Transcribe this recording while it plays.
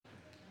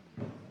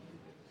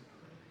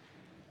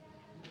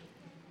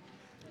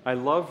I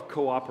love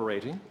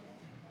cooperating.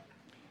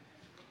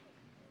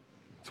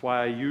 That's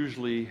why I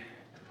usually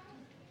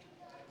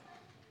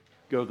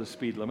go the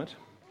speed limit.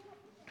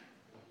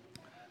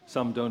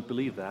 Some don't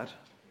believe that.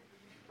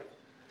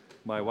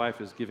 My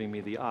wife is giving me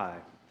the eye.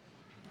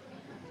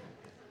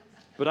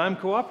 But I'm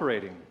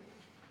cooperating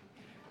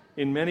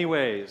in many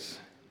ways,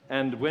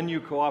 and when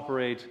you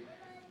cooperate,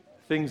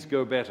 things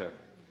go better.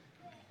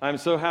 I'm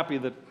so happy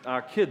that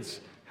our kids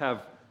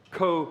have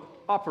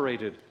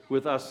cooperated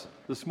with us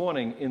this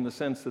morning in the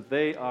sense that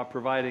they are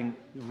providing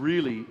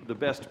really the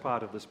best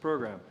part of this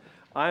program.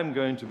 I'm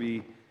going to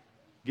be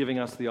giving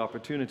us the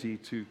opportunity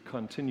to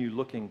continue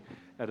looking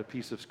at a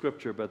piece of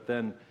Scripture, but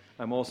then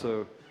I'm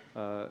also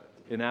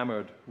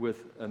enamored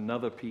with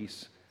another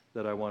piece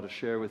that I want to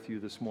share with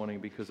you this morning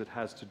because it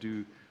has to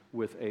do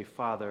with a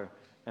father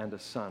and a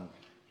son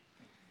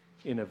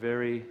in a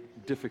very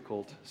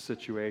difficult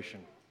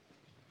situation.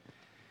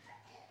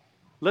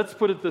 Let's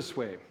put it this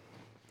way.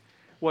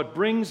 What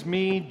brings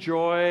me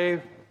joy,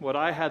 what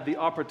I had the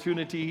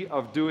opportunity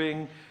of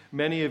doing,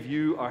 many of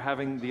you are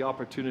having the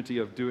opportunity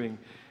of doing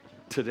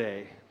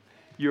today.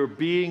 You're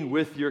being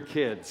with your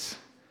kids.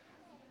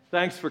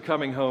 Thanks for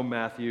coming home,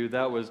 Matthew.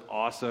 That was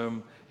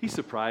awesome. He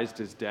surprised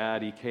his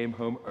dad. He came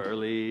home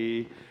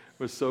early. It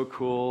was so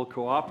cool.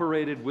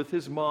 Cooperated with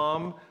his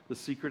mom, the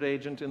secret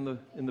agent in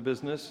the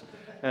business,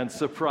 and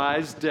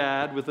surprised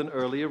dad with an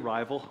early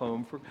arrival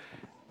home.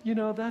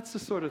 That's the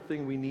sort of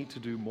thing we need to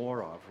do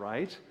more of,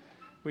 right?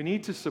 We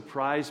need to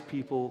surprise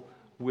people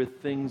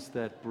with things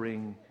that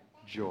bring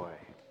joy.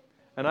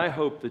 And I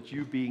hope that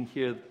you being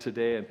here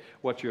today and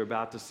what you're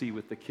about to see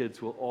with the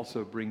kids will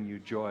also bring you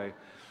joy.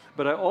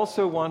 But I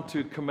also want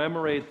to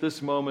commemorate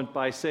this moment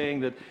by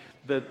saying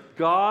that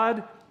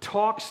God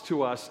talks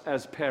to us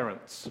as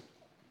parents.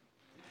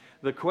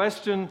 The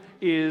question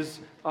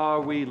is,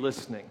 are we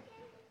listening?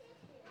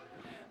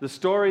 The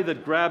story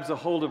that grabs a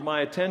hold of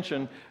my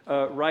attention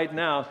right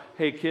now,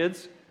 hey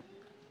kids,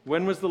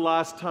 when was the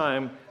last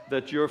time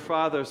that your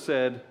father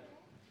said,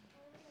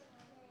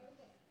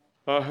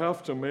 I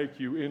have to make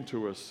you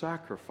into a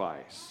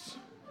sacrifice?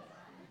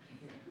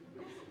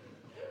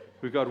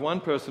 We've got one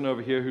person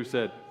over here who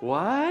said,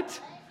 what?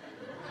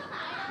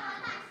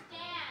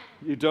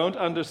 You don't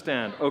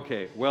understand.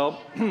 Okay,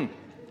 well,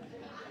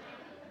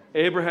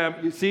 Abraham,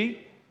 you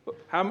see,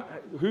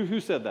 who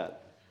said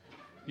that?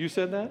 You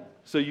said that?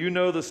 So you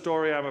know the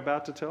story I'm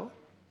about to tell?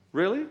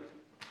 Really?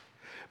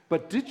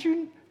 But do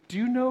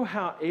you know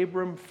how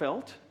Abram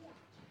felt?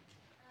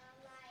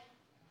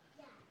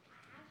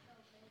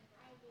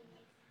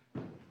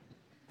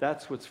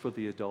 That's what's for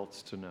the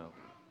adults to know.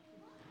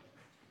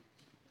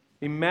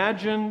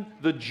 Imagine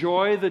the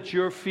joy that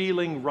you're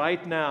feeling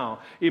right now.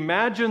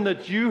 Imagine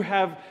that you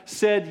have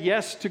said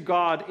yes to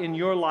God in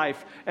your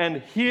life,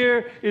 and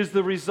here is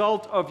the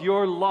result of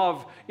your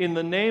love. In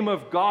the name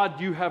of God,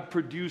 you have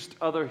produced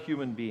other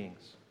human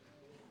beings.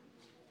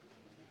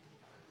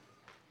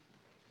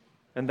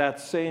 And that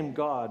same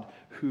God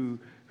who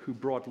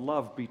brought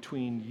love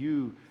between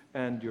you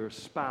and your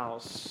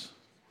spouse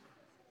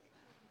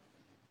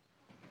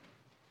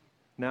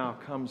now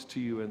comes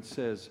to you and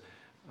says,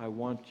 I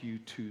want you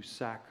to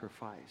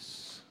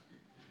sacrifice.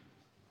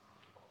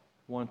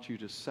 I want you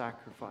to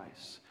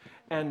sacrifice.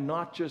 And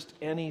not just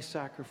any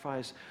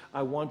sacrifice.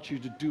 I want you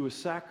to do a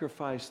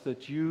sacrifice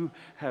that you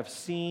have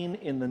seen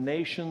in the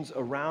nations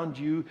around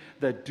you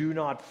that do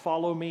not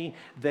follow me.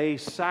 They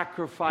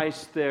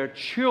sacrifice their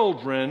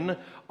children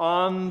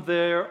on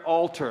their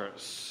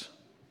altars.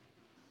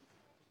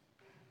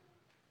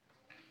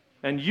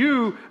 And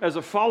you, as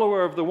a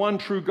follower of the one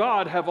true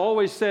God, have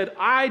always said,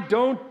 I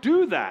don't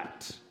do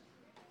that.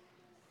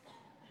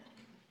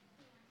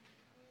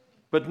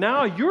 But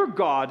now your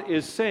God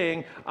is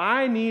saying,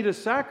 I need a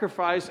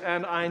sacrifice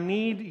and I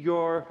need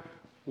your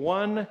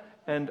one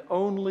and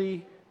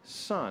only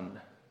son.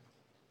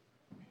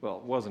 Well,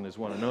 it wasn't his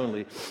one and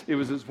only. It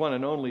was his one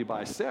and only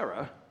by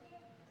Sarah.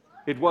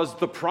 It was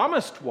the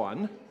promised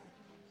one.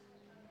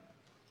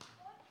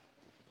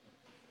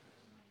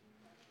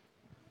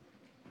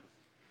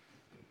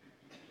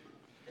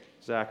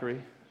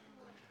 Zachary,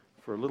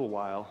 for a little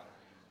while,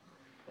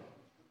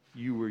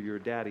 you were your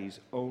daddy's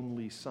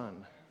only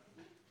son,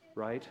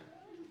 right?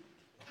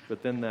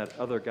 But then that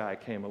other guy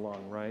came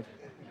along, right?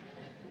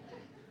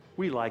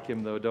 We like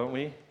him though, don't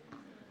we?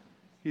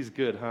 He's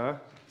good, huh?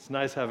 It's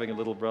nice having a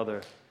little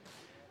brother.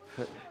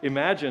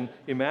 Imagine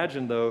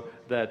though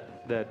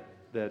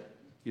that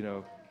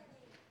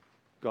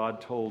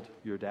God told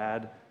your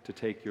dad to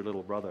take your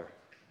little brother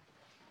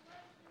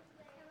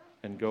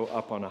and go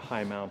up on a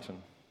high mountain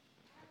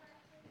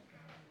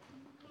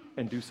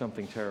and do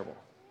something terrible.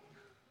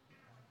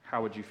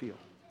 How would you feel?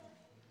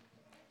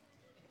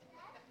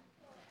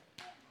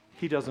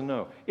 He doesn't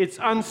know. It's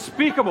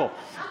unspeakable.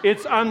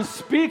 It's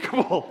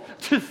unspeakable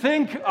to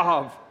think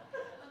of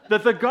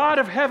that the God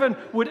of heaven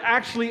would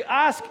actually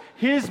ask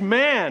his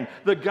man,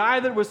 the guy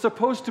that was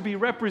supposed to be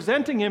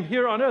representing him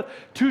here on earth,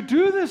 to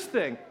do this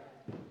thing.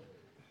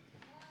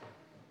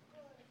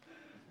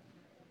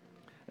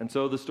 And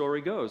so the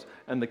story goes.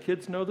 And the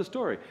kids know the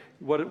story.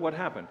 What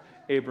happened?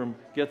 Abram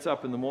gets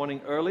up in the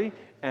morning early,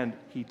 and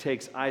he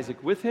takes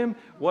Isaac with him.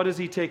 What does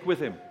he take with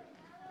him?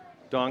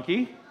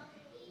 Donkey?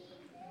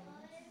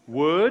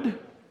 Wood?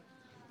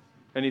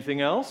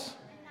 Anything else?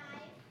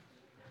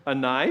 A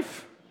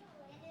knife?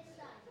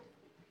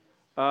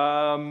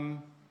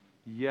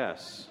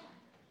 Yes.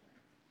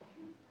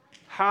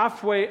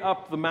 Halfway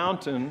up the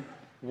mountain,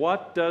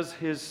 what does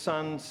his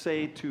son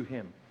say to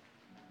him?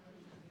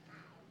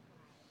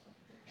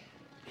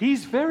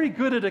 He's very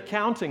good at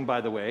accounting, by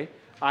the way.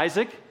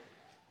 Isaac,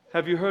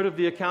 have you heard of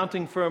the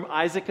accounting firm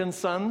Isaac and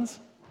Sons?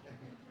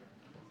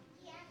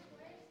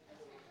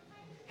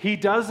 He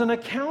does an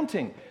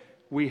accounting.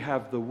 We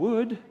have the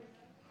wood.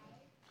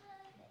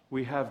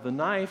 We have the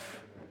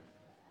knife.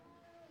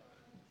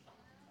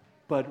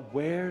 But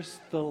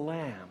where's the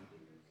lamb?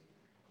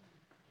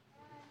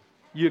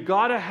 You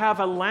got to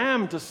have a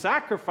lamb to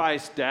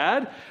sacrifice,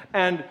 Dad.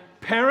 And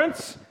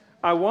parents,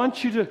 I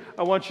want you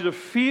to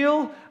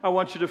feel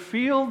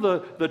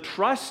the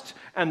trust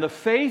and the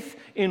faith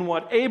in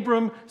what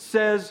Abram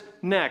says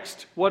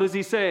next. What does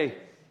he say?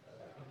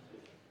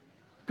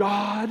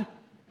 God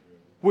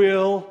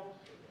will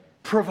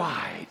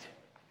provide.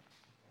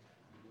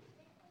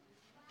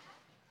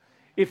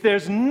 If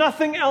there's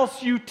nothing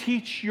else you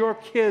teach your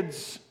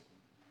kids,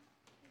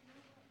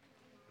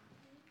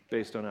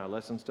 based on our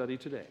lesson study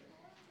today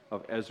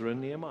of Ezra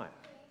and Nehemiah,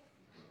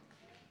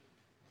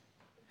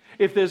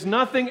 if there's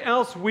nothing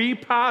else we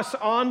pass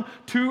on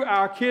to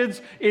our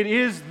kids, it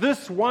is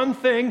this one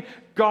thing: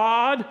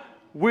 God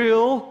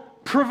will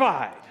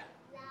provide.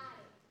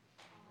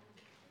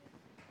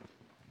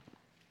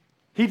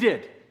 He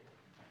did.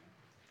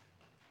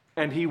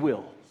 And He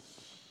will.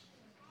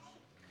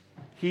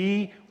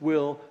 He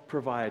will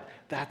provide.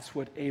 That's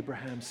what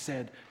Abraham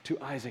said to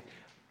Isaac.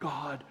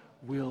 God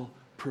will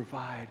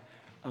provide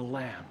a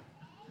lamb.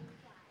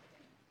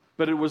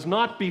 But it was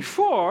not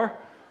before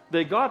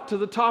they got to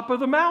the top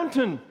of the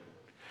mountain.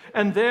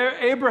 And there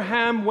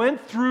Abraham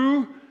went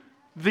through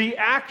the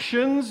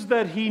actions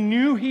that he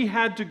knew he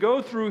had to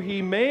go through.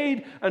 He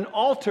made an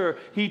altar.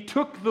 He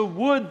took the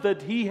wood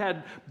that he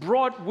had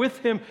brought with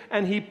him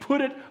and he put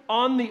it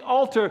on the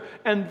altar.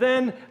 And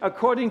then,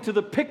 according to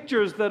the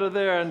pictures that are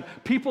there and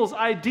people's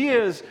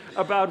ideas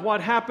about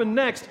what happened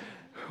next,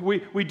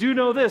 we do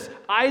know this: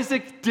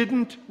 Isaac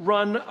didn't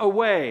run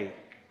away.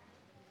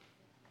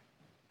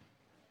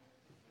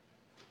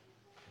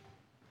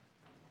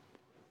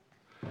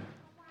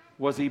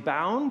 Was he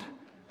bound?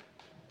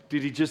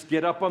 Did he just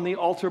get up on the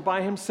altar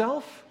by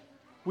himself?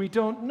 We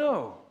don't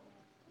know.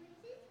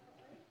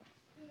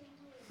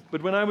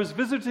 But when I was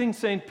visiting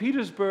St.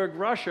 Petersburg,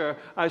 Russia,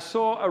 I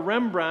saw a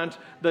Rembrandt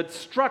that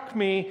struck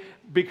me,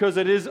 because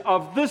it is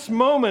of this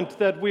moment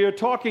that we are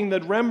talking,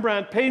 that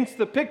Rembrandt paints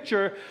the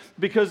picture,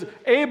 because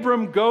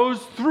Abram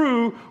goes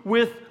through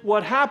with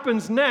what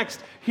happens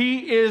next.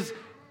 He is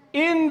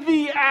in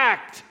the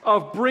act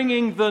of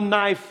bringing the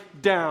knife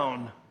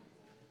down.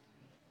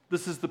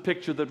 This is the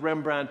picture that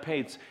Rembrandt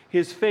paints.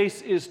 His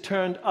face is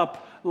turned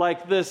up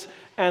like this,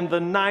 and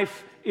the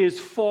knife is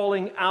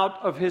falling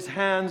out of his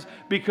hands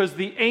because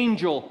the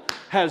angel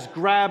has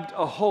grabbed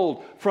a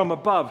hold from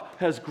above,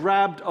 has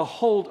grabbed a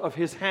hold of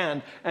his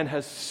hand, and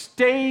has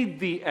stayed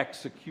the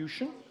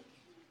execution.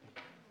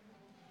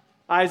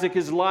 Isaac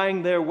is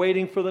lying there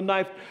waiting for the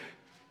knife.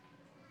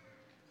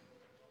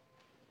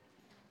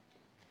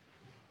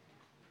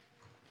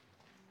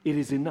 It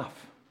is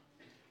enough.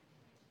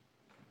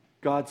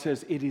 God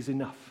says, it is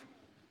enough.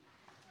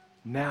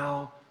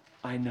 Now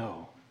I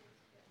know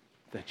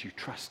that you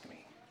trust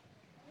me,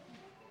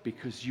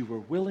 because you were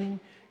willing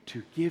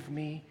to give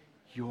me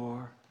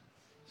your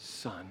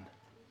son.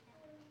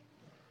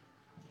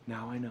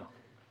 Now I know.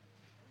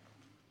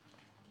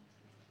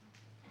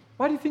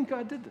 Why do you think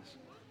God did this?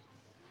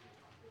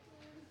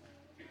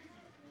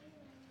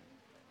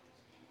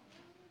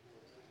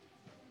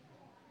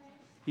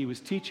 He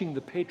was teaching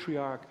the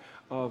patriarch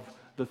of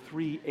the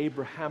three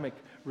Abrahamic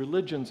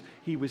religions.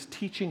 He was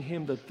teaching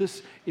him that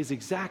this is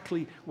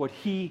exactly what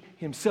he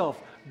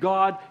himself,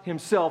 God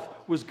himself,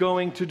 was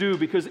going to do.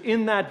 Because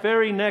in that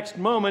very next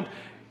moment,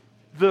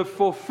 the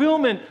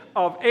fulfillment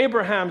of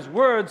Abraham's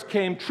words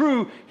came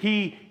true.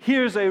 He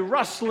hears a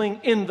rustling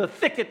in the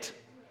thicket.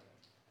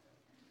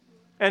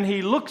 And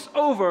he looks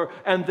over,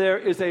 and there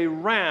is a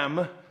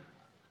ram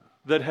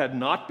that had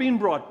not been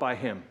brought by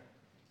him.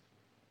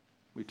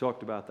 We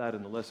talked about that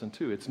in the lesson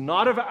too. It's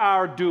not of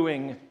our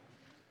doing.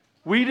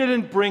 We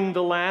didn't bring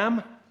the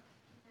lamb.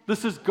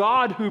 This is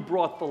God who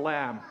brought the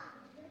lamb.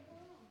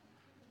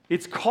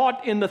 It's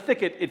caught in the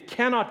thicket. It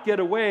cannot get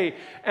away.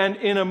 And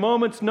in a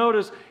moment's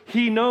notice,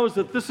 he knows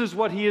that this is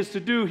what he is to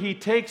do. He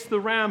takes the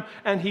ram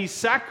and he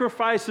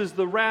sacrifices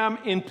the ram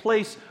in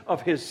place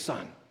of his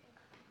son.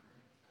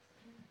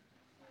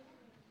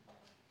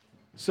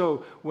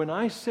 So when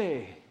I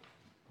say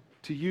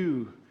to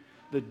you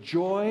that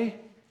joy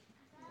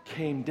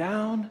came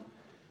down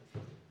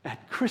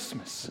at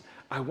Christmas,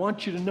 I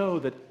want you to know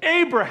that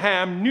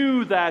Abraham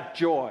knew that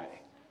joy.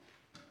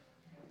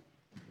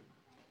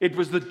 It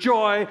was the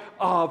joy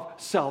of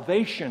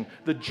salvation,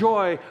 the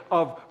joy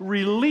of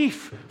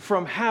relief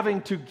from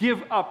having to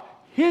give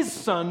up his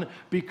son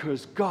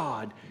because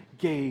God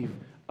gave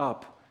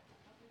up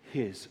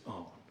his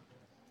own.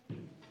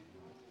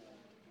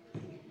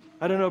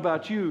 I don't know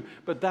about you,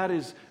 but that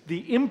is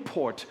the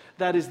import,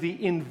 that is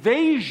the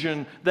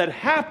invasion that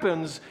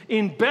happens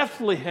in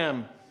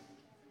Bethlehem.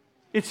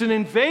 It's an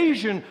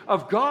invasion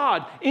of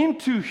God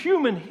into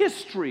human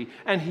history,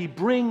 and he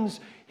brings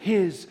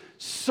his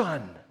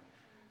son.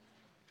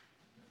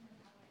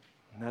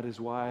 And that is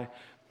why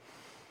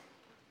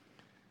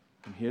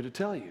I'm here to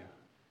tell you,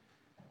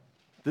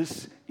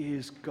 this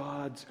is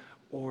God's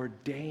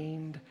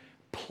ordained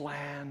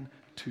plan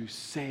to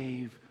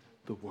save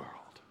the world.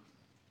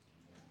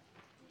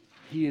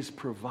 He is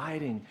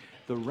providing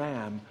the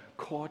ram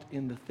caught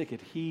in the thicket.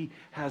 He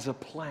has a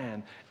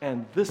plan,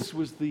 and this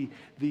was the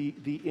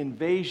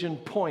invasion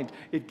point.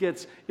 It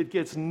gets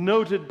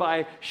noted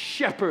by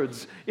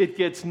shepherds. It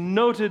gets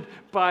noted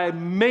by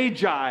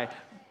magi.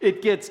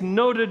 It gets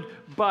noted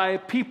by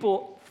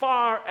people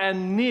far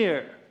and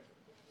near.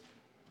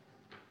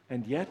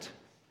 And yet,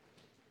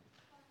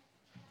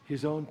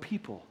 his own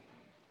people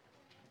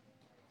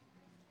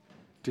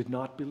did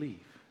not believe.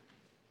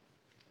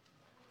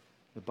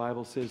 The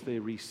Bible says they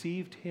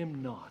received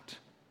him not.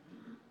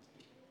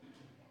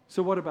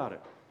 So what about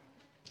it?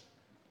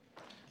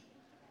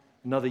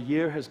 Another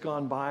year has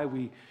gone by.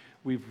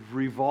 We've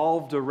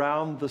revolved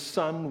around the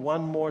sun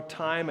one more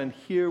time, and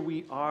here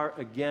we are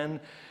again.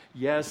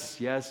 Yes,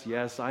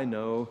 I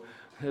know.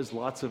 There's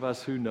lots of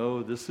us who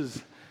know this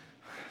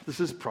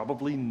is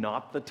probably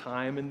not the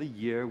time in the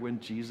year when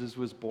Jesus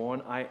was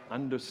born. I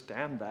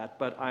understand that,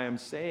 but I am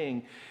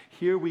saying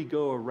here we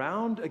go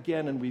around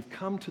again, and we've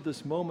come to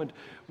this moment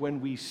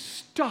when we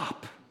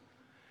stop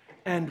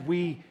and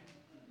we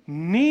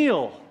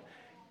kneel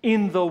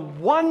in the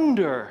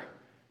wonder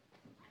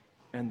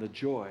and the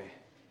joy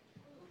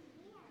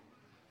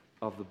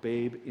of the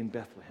babe in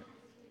Bethlehem.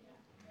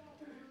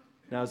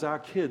 Now, as our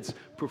kids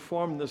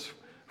perform this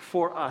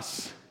for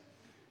us,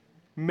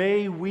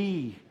 may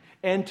we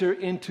enter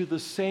into the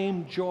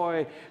same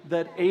joy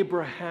that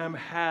Abraham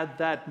had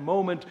that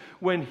moment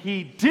when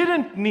he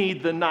didn't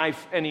need the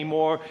knife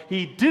anymore.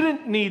 He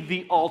didn't need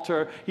the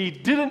altar. He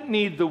didn't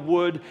need the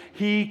wood.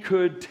 He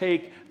could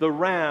take the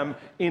ram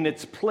in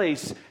its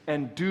place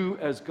and do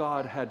as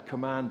God had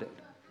commanded.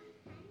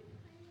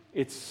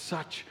 It's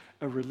such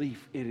a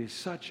relief. It is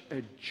such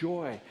a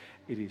joy.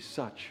 It is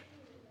such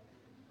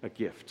a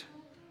gift.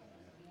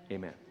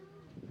 Amen.